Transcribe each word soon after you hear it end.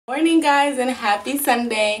Morning guys, and happy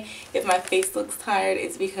Sunday. If my face looks tired,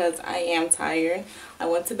 it's because I am tired. I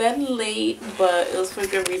went to bed late, but it was for a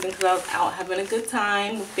good reason because I was out having a good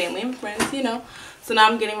time with family and friends, you know. So now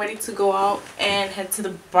I'm getting ready to go out and head to the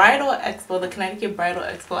Bridal Expo, the Connecticut Bridal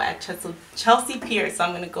Expo at Chelsea Pier. So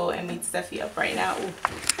I'm going to go and meet Steffi up right now. Ooh,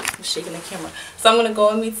 I'm shaking the camera. So I'm going to go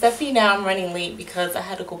and meet Steffi now. I'm running late because I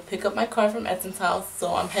had to go pick up my car from Edson's house.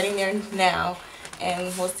 So I'm heading there now.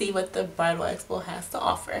 And we'll see what the Bridal Expo has to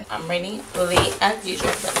offer. I'm running late as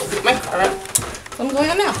usual because I go pick my car up. So I'm going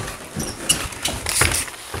on now.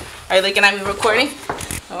 Are you looking at me recording?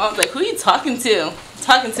 My mom's like, who are you talking to? I'm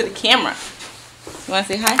talking to the camera. You want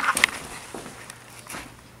to say hi?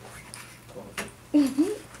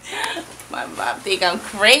 My mom think I'm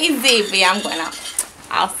crazy, but yeah, I'm going out.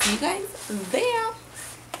 I'll see you guys there.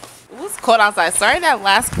 It was cold outside. Sorry that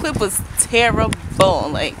last clip was terrible.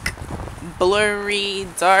 Like, blurry,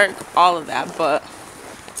 dark, all of that, but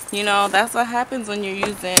you know, that's what happens when you're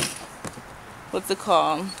using, what's it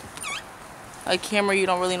called, a camera you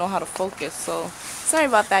don't really know how to focus. So sorry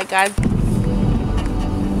about that, guys.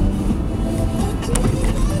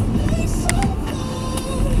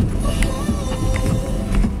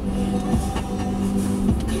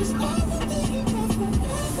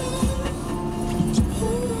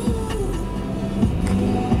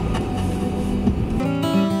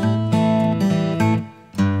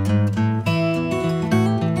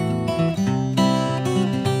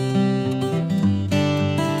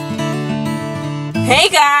 Hey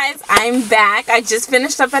guys, I'm back. I just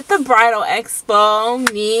finished up at the Bridal Expo.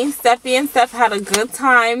 Me, Steffi, and Steph had a good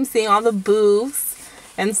time seeing all the booths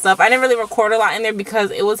and stuff. I didn't really record a lot in there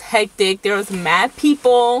because it was hectic. There was mad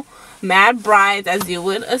people, mad brides, as you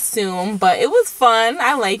would assume, but it was fun.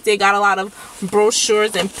 I liked it. Got a lot of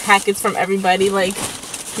brochures and packets from everybody. Like,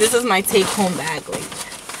 this is my take-home bag. Like,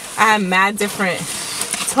 I have mad different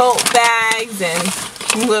tote bags and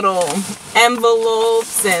little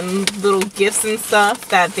envelopes and little gifts and stuff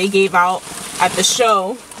that they gave out at the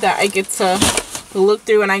show that I get to look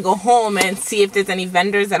through when I go home and see if there's any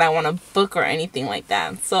vendors that I want to book or anything like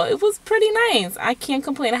that. So it was pretty nice. I can't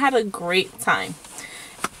complain. I had a great time.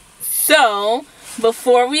 So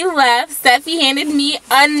before we left, Steffi handed me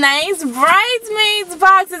a nice bridesmaids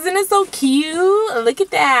box. Isn't it so cute? Look at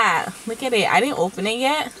that. Look at it. I didn't open it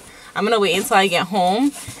yet. I'm going to wait until I get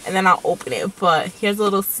home and then I'll open it. But here's a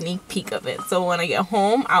little sneak peek of it. So when I get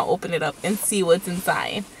home, I'll open it up and see what's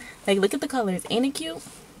inside. Like, look at the colors. Ain't it cute?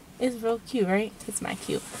 It's real cute, right? It's not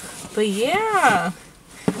cute. But yeah.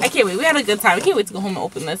 I can't wait. We had a good time. I can't wait to go home and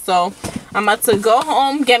open this. So I'm about to go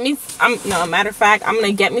home, get me... no, matter of fact, I'm going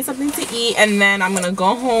to get me something to eat. And then I'm going to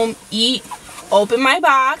go home, eat, open my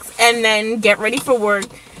box, and then get ready for work.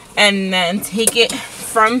 And then take it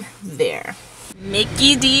from there.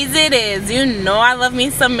 Mickey D's it is. You know I love me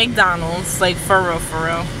some McDonald's. Like, for real, for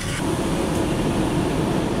real.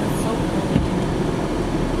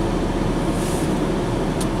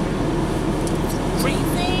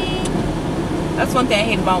 Freezing. That's one thing I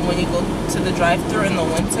hate about when you go to the drive-thru in the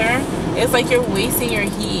winter. It's like you're wasting your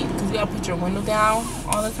heat because you gotta put your window down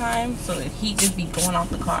all the time, so the heat just be going out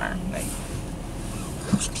the car. Like,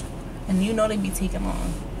 and you know they be taking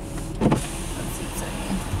long.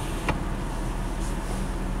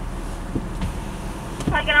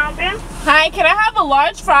 Hi, can I help you? Hi, can I have a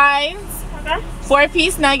large fries? Okay.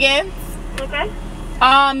 4-piece nuggets. Okay.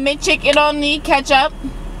 McChicken only ketchup.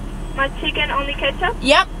 My chicken only ketchup?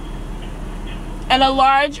 Yep. And a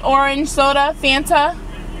large orange soda, Fanta.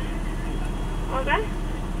 Okay.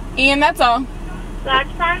 And that's all. Large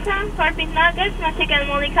Fanta, 4-piece nuggets, my chicken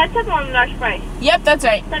only ketchup, one large fry. Yep, that's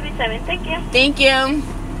right. 77. Thank you. Thank you.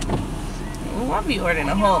 Ooh, I'll be ordering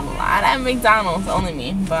a whole lot at McDonald's, only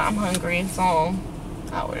me, but I'm hungry, so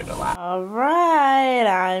I ordered a lot. Alright,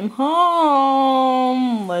 I'm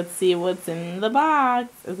home. Let's see what's in the box.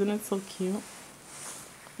 Isn't it so cute?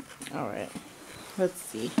 Alright, let's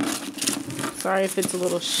see. Sorry if it's a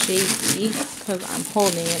little shaky because I'm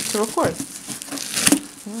holding it to record. It's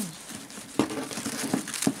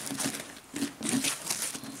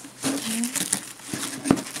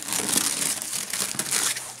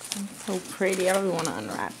so pretty. I don't even want to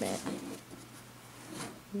unwrap it.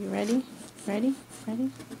 You ready? Ready?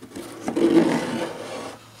 Ready?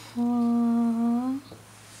 Aww.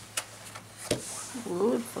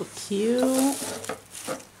 Ooh, it's so cute.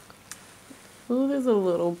 Ooh, there's a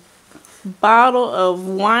little bottle of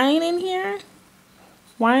wine in here.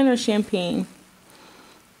 Wine or champagne?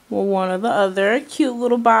 Well, one or the other. Cute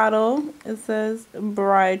little bottle. It says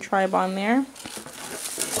Bride Tribe on there.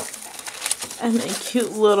 And a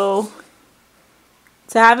cute little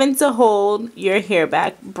to having to hold your hair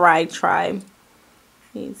back, Bride Tribe.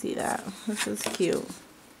 You see that? This is cute.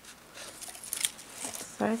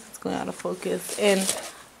 Sorry if it's going out of focus. And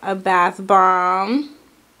a bath bomb.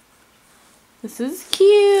 This is cute.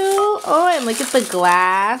 Oh, and look at the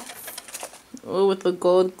glass. Oh, with the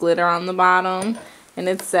gold glitter on the bottom. And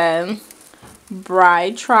it says,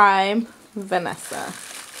 Bride Tribe, Vanessa.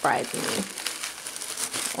 Bridesmaid.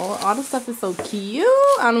 Oh, all the stuff is so cute.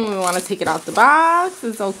 I don't even want to take it out the box.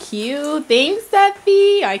 It's so cute. Thanks,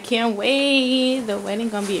 Steffi. I can't wait. The wedding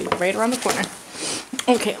gonna be right around the corner.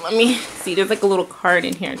 Okay, let me see. There's like a little card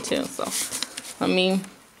in here too. So let me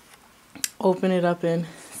open it up and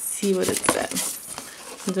see what it says.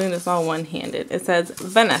 I'm doing this all one-handed. It says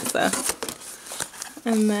Vanessa.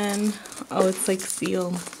 And then, oh, it's like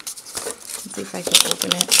sealed. Let's see if I can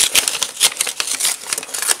open it.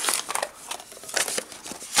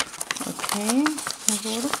 Okay, there's a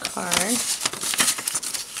little card.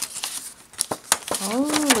 Oh,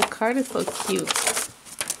 the card is so cute.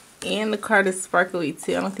 And the card is sparkly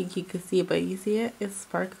too. I don't think you can see it, but you see it? It's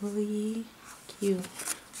sparkly. Cute.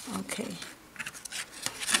 Okay.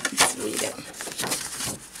 Let's read it.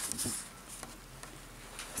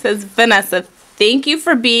 It says, Vanessa, thank you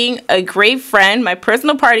for being a great friend, my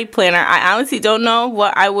personal party planner. I honestly don't know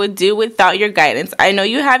what I would do without your guidance. I know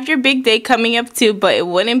you have your big day coming up too, but it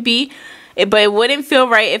wouldn't feel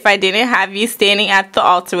right if I didn't have you standing at the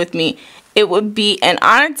altar with me. It would be an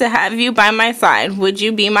honor to have you by my side. Would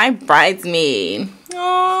you be my bridesmaid?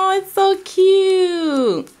 Oh, it's so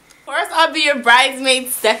cute. Of course, I'll be your bridesmaid,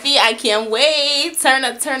 Steffi. I can't wait. Turn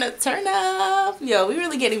up, turn up, turn up. Yo, we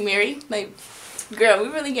really getting married. Like, girl, we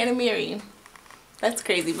really getting married. That's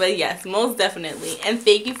crazy, but yes, most definitely. And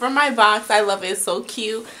thank you for my box. I love it. It's so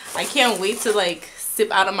cute. I can't wait to like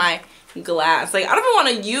sip out of my glass. Like, I don't even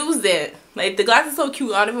want to use it. Like, the glass is so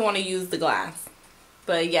cute. I don't even want to use the glass.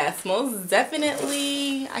 But yes, most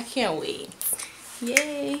definitely. I can't wait.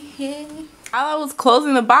 Yay, yay. While I was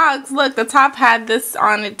closing the box, look, the top had this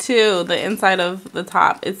on it too. The inside of the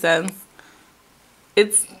top. It says,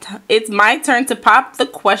 it's my turn to pop the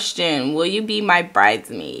question. Will you be my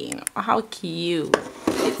bridesmaid? Oh, how cute.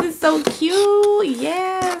 This is so cute.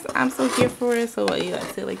 Yes. I'm so here for it. So what, you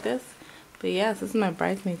gotta say it like this? But yes, this is my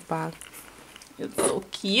bridesmaid's box. It's so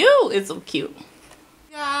cute. It's so cute.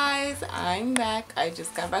 Guys, I'm back. I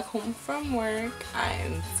just got back home from work.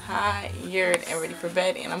 I'm tired and ready for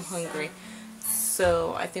bed, and I'm hungry.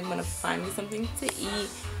 So I think I'm gonna find me something to eat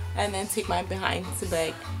and then take my behind to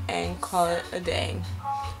bed and call it a day.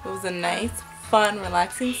 It was a nice, fun,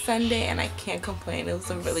 relaxing Sunday, and I can't complain. It was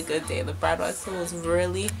a really good day. The Bridal Expo was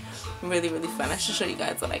really, really, really fun. I should show you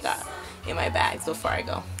guys what I got in my bags before I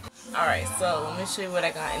go. Alright, so let me show you what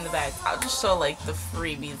I got in the bag. I'll just show like the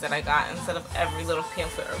freebies that I got instead of every little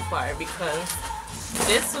pamphlet or flyer, because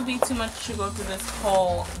this would be too much to go through this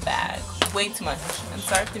whole bag. Way too much. And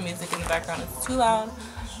sorry if the music in the background is too loud.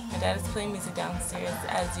 My dad is playing music downstairs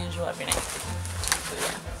as usual every night. So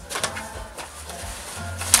yeah.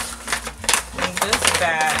 In this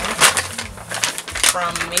bag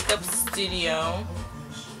from Makeup Studio,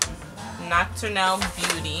 Nocturnal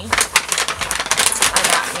Beauty, I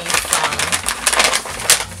got me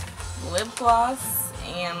some lip gloss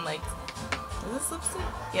and like, is this lipstick?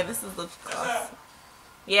 Yeah, this is lip gloss.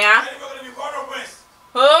 Yeah?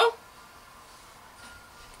 Who?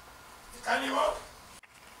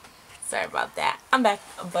 Sorry about that. I'm back,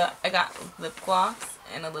 but I got lip gloss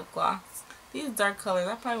and a lip gloss. These dark colors,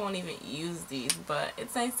 I probably won't even use these, but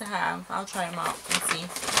it's nice to have. I'll try them out and see.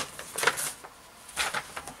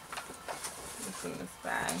 What's in this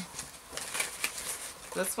bag?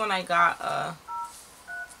 This one I got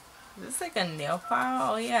is this like a nail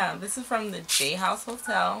file? Oh yeah, this is from the J House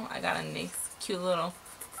Hotel. I got a nice, cute little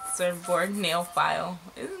surfboard nail file.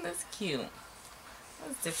 Isn't this cute?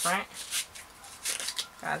 That's different.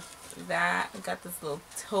 Got that. I got this little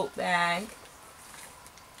tote bag.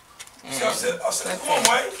 And that's it.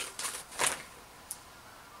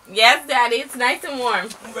 Yes, Daddy, it's nice and warm.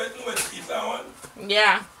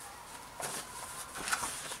 Yeah.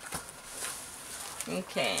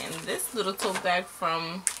 Okay, and this little tote bag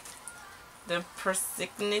from the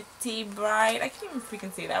Persignity Bride. I can't even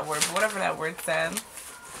freaking say that word, but whatever that word said.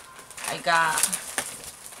 I got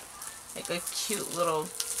like a cute little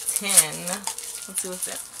tin. Let's see what's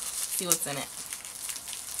in it. See what's in it.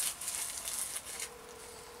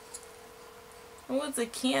 Oh, it's a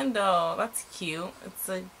candle. That's cute. It's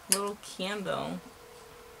a little candle.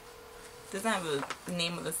 It doesn't have the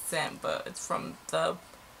name of the scent, but it's from the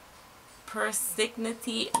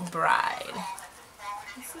Persignity Bride.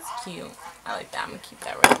 This is cute. I like that. I'm going to keep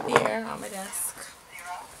that right there on my desk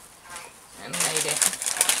and light it.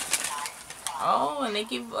 Oh, and they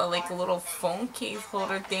give like a little phone case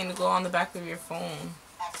holder thing to go on the back of your phone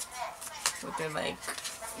with their like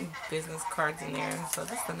business cards in there. So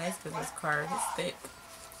this is a nice business card. It's thick.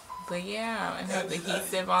 But yeah, it has the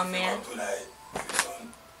adhesive on there.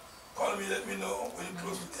 Call me, let me know when you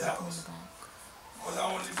close to the house. Because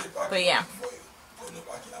I want to get back but yeah. for you. Don't know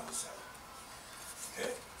back in outside.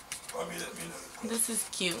 Okay? Call me, let me know. This is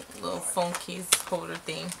cute. Little phone case holder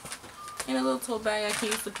thing. And a little tote bag I can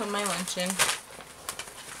use to put my lunch in.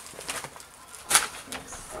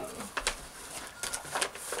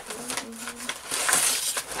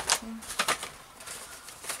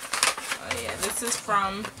 Oh yeah, this is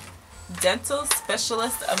from Dental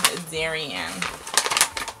Specialist of Darien.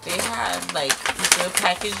 They had like good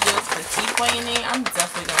package deals for teeth whitening. I'm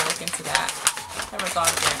definitely gonna look into that. Never thought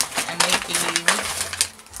of it. And they gave,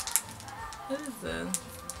 what is this?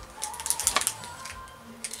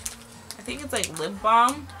 I think it's like lip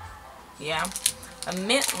balm. Yeah, a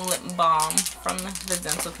mint lip balm from the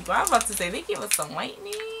dental people. I was about to say they gave us some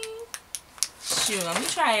whitening. Shoot, let me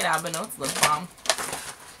try it out. But no, it's lip balm.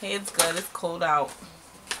 Hey, it's good. It's cold out.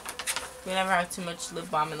 We never have too much lip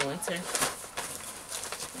balm in the winter.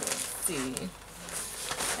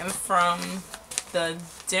 And from the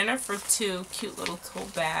Dinner for Two cute little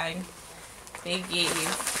tote bag, they gave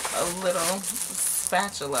a little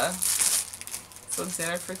spatula. So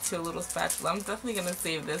Dinner for Two, a little spatula. I'm definitely going to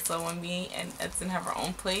save this so when me and Edson have our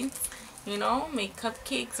own plates, you know, make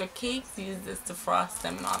cupcakes or cakes, use this to frost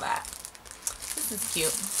them and all that. This is cute.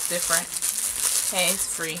 It's different. Hey,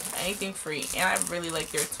 it's free. Anything free. And I really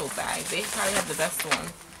like their tote bag. They probably have the best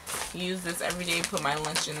one. Use this every day, put my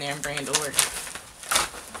lunch in there and bring it to work.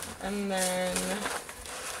 And then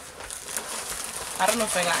I don't know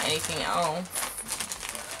if I got anything else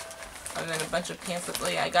other than a bunch of pamphlets. Oh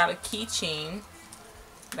yeah, I got a keychain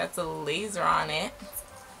that's a laser on it.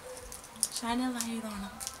 Shine a light on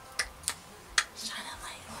it. Shine a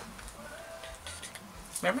light on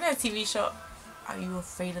it. Remember that TV show, Are You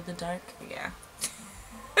Afraid of the Dark? Yeah.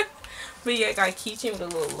 But yeah, I got a keychain with a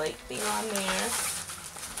little light thing on there.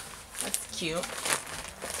 That's cute.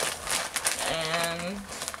 And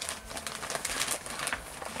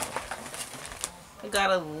I got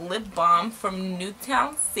a lip balm from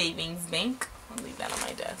Newtown Savings Bank. I'll leave that on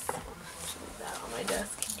my desk. Leave that on my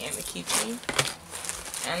desk. And the keychain.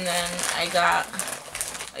 And then I got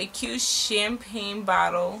a cute champagne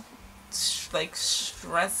bottle, like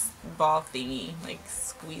stress ball thingy. Like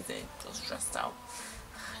squeeze it, so stressed out.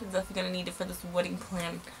 I'm definitely gonna need it for this wedding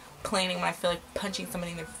planning when I feel like punching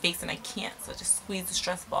somebody in their face and I can't, so just squeeze the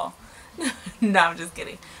stress ball. No, I'm just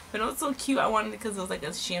kidding. But it was so cute. I wanted it because it was like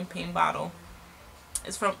a champagne bottle.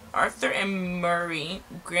 It's from Arthur and Murray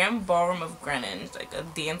Grand Ballroom of Greenwich, like a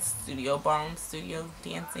dance studio, ballroom studio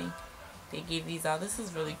dancing. They gave these out. This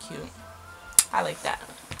is really cute. I like that.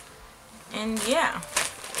 And yeah.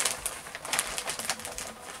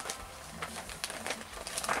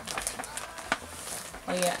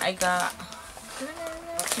 Oh yeah, I got,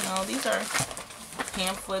 no, these are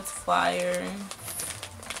pamphlets, flyers.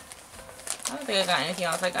 I don't think I got anything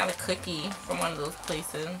else. I got a cookie from one of those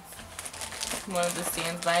places. One of the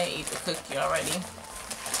stands, but I ate the cookie already.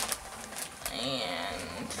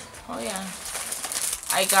 And, oh yeah.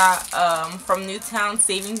 I got, from Newtown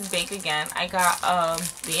Savings Bank again, I got,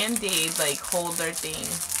 Band-Aid, like, holder thing.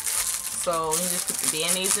 So, you just put the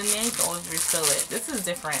Band-Aids in there, you can always refill it. This is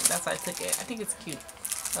different, that's why I took it. I think it's cute.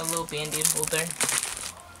 A little Band-Aid holder.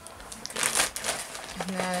 And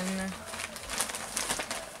then,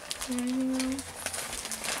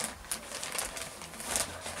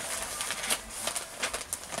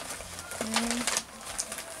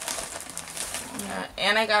 yeah,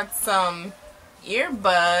 and I got some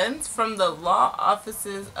earbuds from the law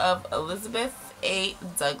offices of Elizabeth A.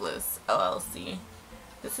 Douglas, LLC.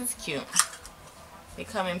 This is cute. They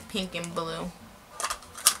come in pink and blue.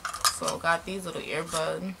 So got these little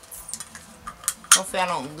earbuds. Hopefully I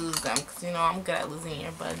don't lose them because, you know, I'm good at losing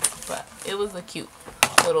earbuds. But it was a cute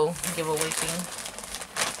little giveaway thing.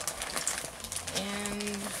 And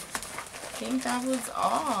I think that was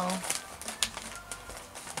all.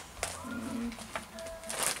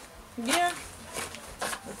 Yeah.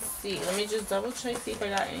 Let's see. Let me just double check, see if I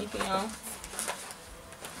got anything else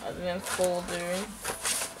other than folders.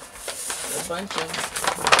 A bunch of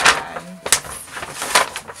bags.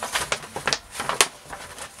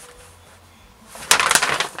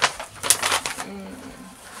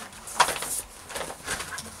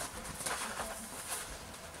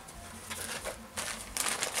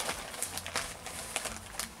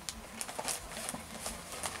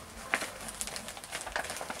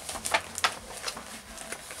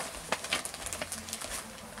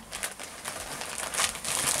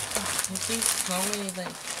 so many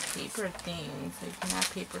like paper things. Like not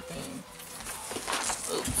paper things.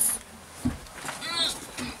 Oops.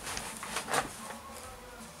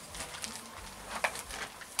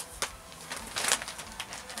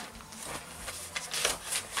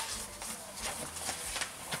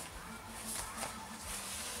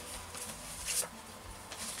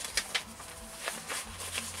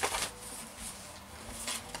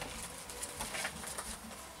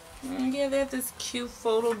 Yeah, they have this cute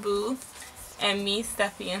photo booth, and me,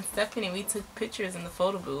 Steffi, and Stephanie, we took pictures in the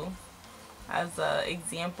photo booth as an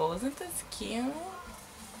example. Isn't this cute?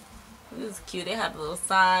 This is cute. They have little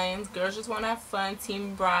signs. Girls just want to have fun.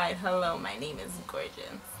 Team Bride. Hello, my name is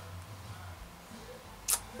Gorgeous.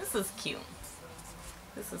 This is cute.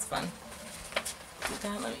 This is fun.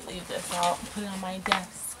 Let me leave this out. Put it on my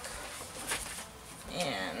desk.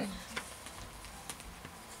 And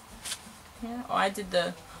yeah. Oh, I did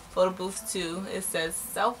the photo booth too. It says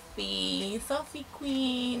selfie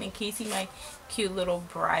queen, and can you see my cute little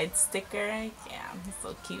bride sticker? Yeah, it's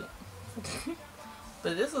so cute.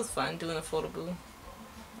 But this was fun doing the photo booth,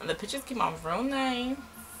 and the pictures came out real nice.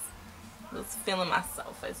 I was feeling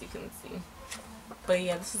myself, as you can see. But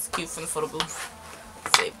yeah, this is cute from the photo booth.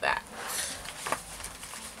 Save that.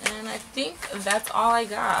 And I think that's all I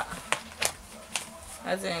got,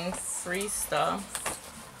 as in free stuff.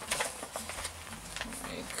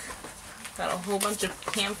 Got a whole bunch of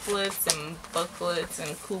pamphlets and booklets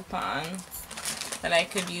and coupons that I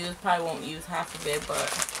could use. Probably won't use half of it, but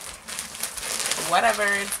whatever.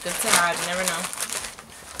 It's good to have. You never know.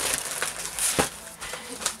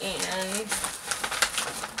 And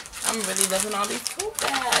I'm really loving all these tote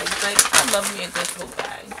bags. Like, I love me a good tote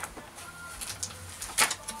bag.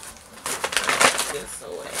 Put this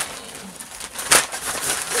away.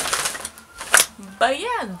 But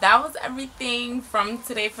yeah, that was everything from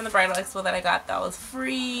today from the Bridal Expo that I got that was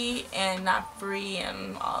free and not free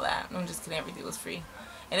and all that. I'm just kidding, everything was free.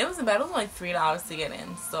 And it wasn't bad. It was only $3 to get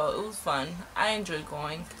in, so it was fun. I enjoyed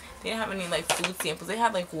going. They didn't have any like food samples. They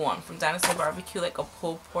had like one from Dinosaur Barbecue, like a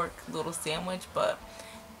pulled pork little sandwich, but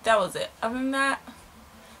that was it. Other than that,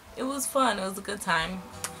 it was fun. It was a good time.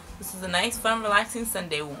 This was a nice, fun, relaxing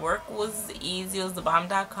Sunday. Work was easy. It was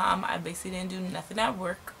thebomb.com. I basically didn't do nothing at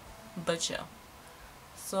work but chill.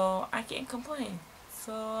 So I can't complain.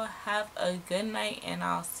 So have a good night, and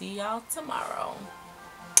I'll see y'all tomorrow.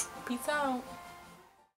 Peace out.